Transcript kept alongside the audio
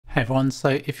Hey everyone,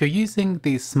 so if you're using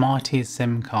the SMARTY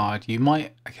Sim card, you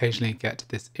might occasionally get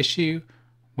this issue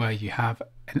where you have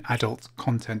an adult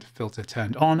content filter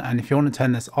turned on, and if you want to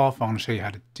turn this off, I'm going to show you how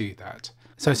to do that.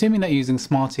 So assuming that you're using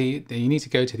SMARTY, then you need to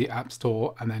go to the App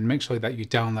Store and then make sure that you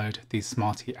download the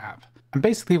SMARTY app. And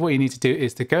basically what you need to do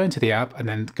is to go into the app and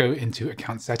then go into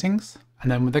account settings.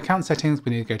 And then with account settings,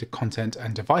 we need to go to content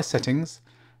and device settings.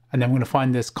 And then we're going to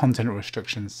find this content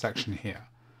restrictions section here.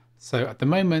 So at the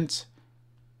moment,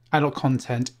 adult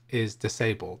content is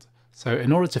disabled. So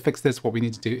in order to fix this, what we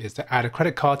need to do is to add a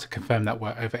credit card to confirm that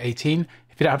we're over 18.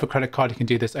 If you don't have a credit card, you can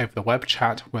do this over the web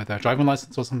chat with a driving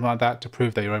license or something like that to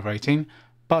prove that you're over 18.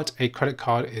 But a credit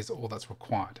card is all that's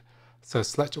required. So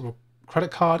select a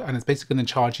credit card and it's basically going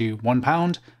to charge you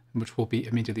 £1, which will be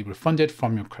immediately refunded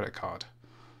from your credit card.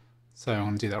 So I'm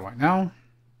going to do that right now.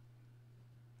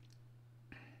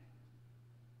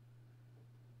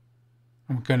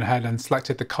 I'm going ahead and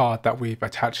selected the card that we've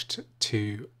attached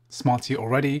to SMARTY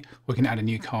already. We can add a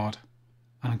new card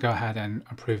and I'll go ahead and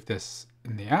approve this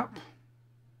in the app.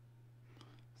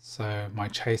 So my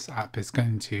Chase app is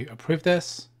going to approve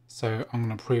this. So I'm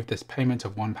going to approve this payment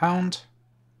of £1.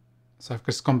 So I've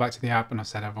just gone back to the app and I've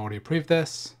said I've already approved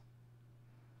this.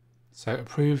 So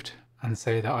approved, and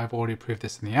say that I've already approved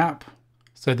this in the app.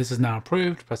 So this is now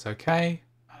approved, press OK,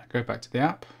 and I go back to the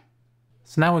app.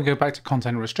 So now we go back to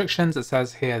content restrictions. It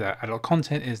says here that adult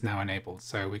content is now enabled.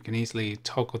 So we can easily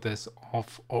toggle this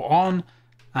off or on,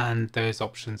 and those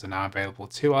options are now available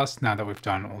to us now that we've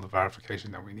done all the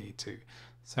verification that we need to.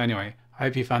 So anyway, I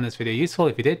hope you found this video useful.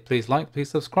 If you did, please like, please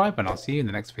subscribe, and I'll see you in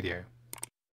the next video.